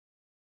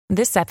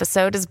This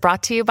episode is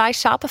brought to you by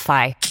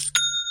Shopify.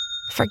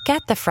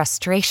 Forget the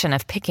frustration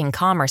of picking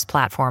commerce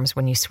platforms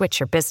when you switch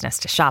your business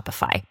to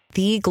Shopify,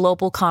 the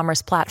global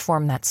commerce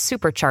platform that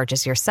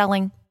supercharges your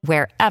selling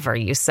wherever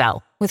you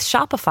sell. With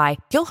Shopify,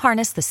 you'll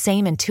harness the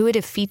same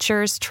intuitive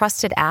features,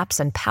 trusted apps,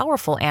 and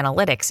powerful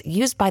analytics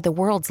used by the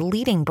world's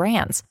leading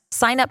brands.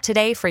 Sign up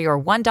today for your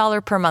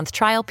 $1 per month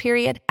trial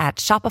period at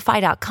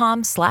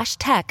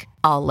shopify.com/tech,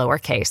 all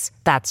lowercase.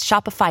 That's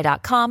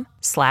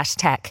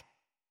shopify.com/tech.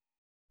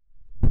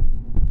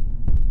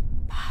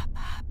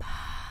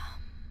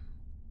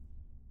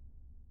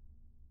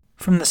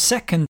 From the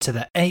 2nd to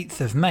the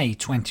 8th of May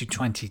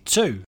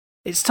 2022,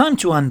 it's time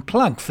to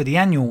unplug for the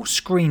annual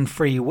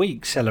Screen-Free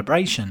Week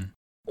celebration.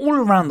 All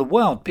around the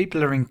world,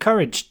 people are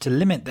encouraged to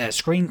limit their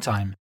screen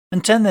time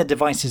and turn their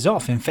devices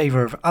off in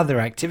favour of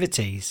other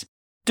activities.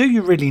 Do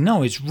You Really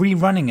Know is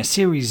rerunning a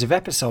series of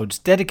episodes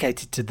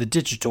dedicated to the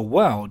digital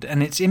world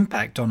and its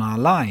impact on our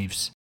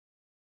lives.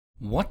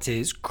 What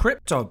is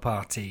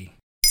CryptoParty?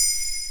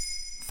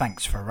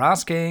 Thanks for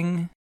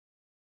asking.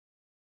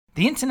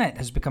 The internet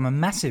has become a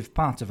massive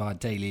part of our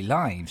daily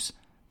lives,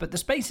 but the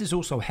space is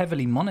also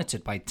heavily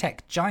monitored by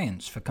tech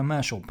giants for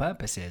commercial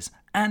purposes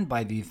and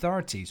by the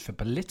authorities for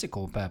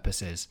political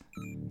purposes.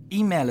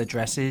 Email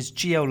addresses,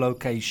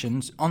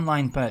 geolocations,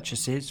 online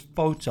purchases,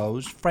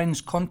 photos,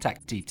 friends'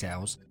 contact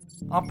details.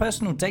 Our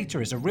personal data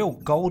is a real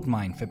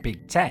goldmine for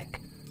big tech.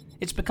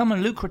 It's become a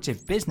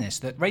lucrative business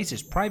that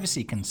raises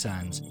privacy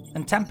concerns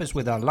and tampers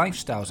with our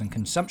lifestyles and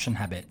consumption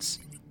habits.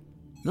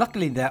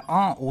 Luckily, there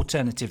are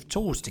alternative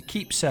tools to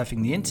keep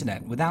surfing the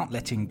internet without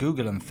letting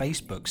Google and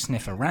Facebook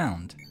sniff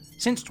around.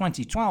 Since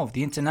 2012,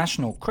 the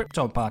international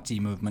CryptoParty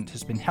movement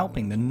has been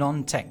helping the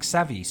non-tech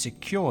savvy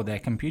secure their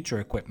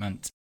computer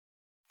equipment.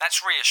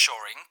 That's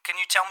reassuring. Can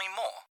you tell me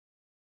more?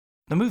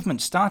 The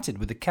movement started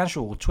with a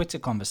casual Twitter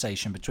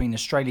conversation between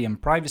Australian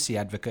privacy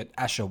advocate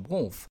Asher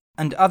Wolf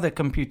and other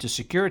computer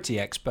security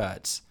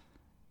experts.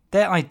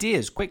 Their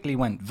ideas quickly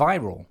went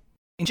viral.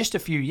 In just a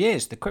few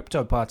years, the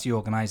CryptoParty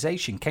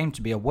organisation came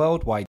to be a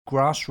worldwide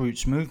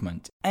grassroots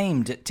movement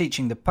aimed at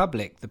teaching the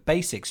public the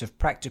basics of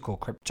practical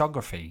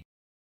cryptography.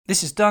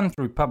 This is done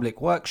through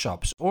public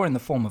workshops or in the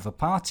form of a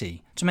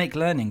party to make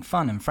learning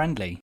fun and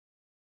friendly.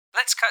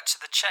 Let's cut to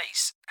the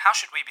chase. How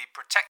should we be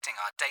protecting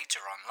our data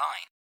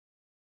online?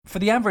 For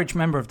the average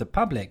member of the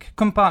public,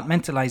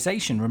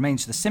 compartmentalization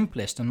remains the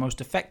simplest and most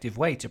effective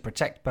way to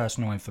protect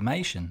personal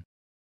information.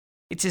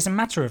 It is a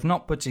matter of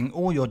not putting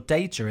all your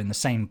data in the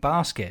same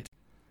basket.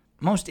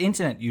 Most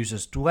internet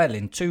users dwell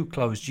in two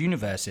closed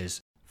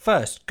universes.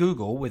 First,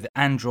 Google with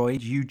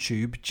Android,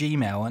 YouTube,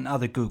 Gmail and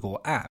other Google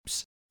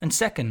apps. And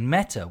second,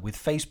 Meta with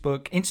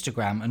Facebook,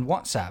 Instagram and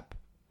WhatsApp.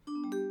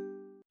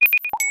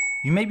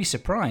 You may be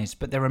surprised,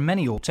 but there are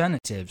many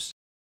alternatives.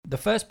 The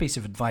first piece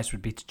of advice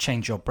would be to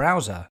change your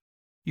browser.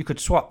 You could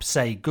swap,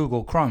 say,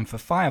 Google Chrome for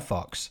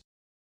Firefox.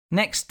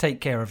 Next, take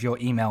care of your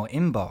email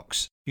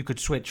inbox. You could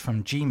switch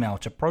from Gmail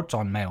to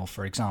ProtonMail,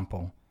 for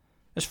example.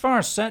 As far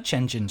as search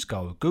engines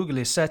go, Google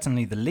is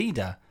certainly the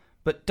leader,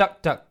 but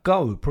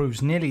DuckDuckGo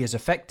proves nearly as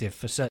effective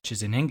for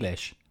searches in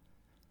English.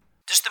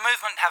 Does the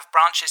movement have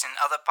branches in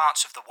other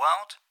parts of the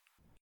world?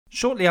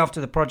 Shortly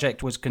after the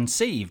project was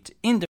conceived,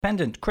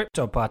 independent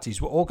crypto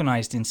parties were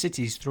organised in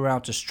cities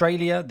throughout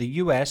Australia, the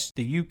US,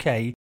 the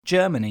UK,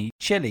 Germany,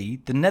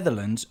 Chile, the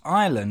Netherlands,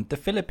 Ireland, the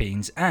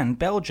Philippines and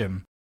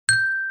Belgium.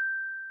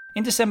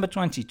 In December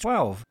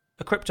 2012,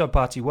 a crypto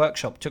party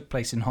workshop took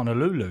place in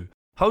Honolulu,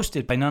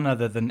 hosted by none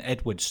other than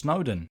Edward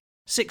Snowden,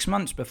 6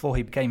 months before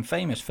he became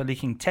famous for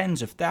leaking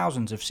tens of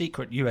thousands of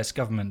secret US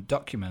government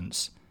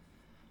documents.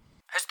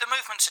 Has the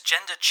movement's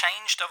agenda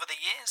changed over the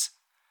years?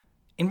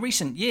 In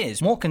recent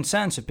years, more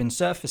concerns have been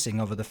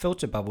surfacing over the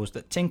filter bubbles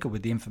that tinker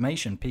with the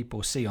information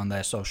people see on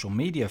their social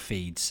media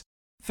feeds.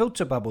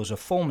 Filter bubbles are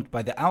formed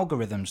by the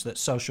algorithms that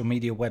social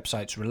media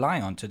websites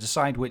rely on to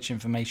decide which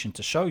information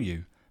to show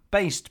you,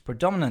 based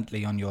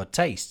predominantly on your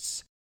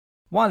tastes.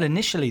 While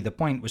initially the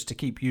point was to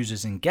keep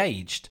users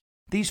engaged,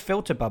 these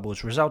filter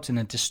bubbles result in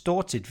a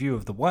distorted view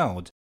of the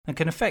world and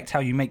can affect how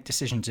you make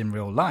decisions in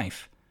real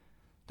life.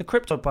 The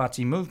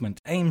CryptoParty movement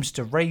aims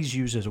to raise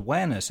users'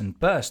 awareness and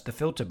burst the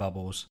filter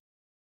bubbles.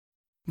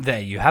 There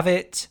you have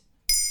it.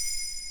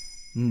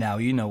 Now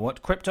you know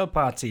what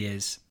CryptoParty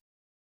is.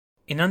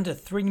 In under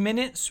 3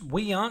 minutes,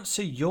 we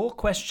answer your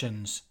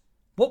questions.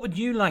 What would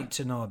you like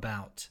to know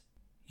about?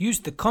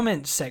 Use the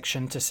comments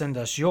section to send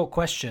us your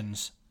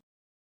questions.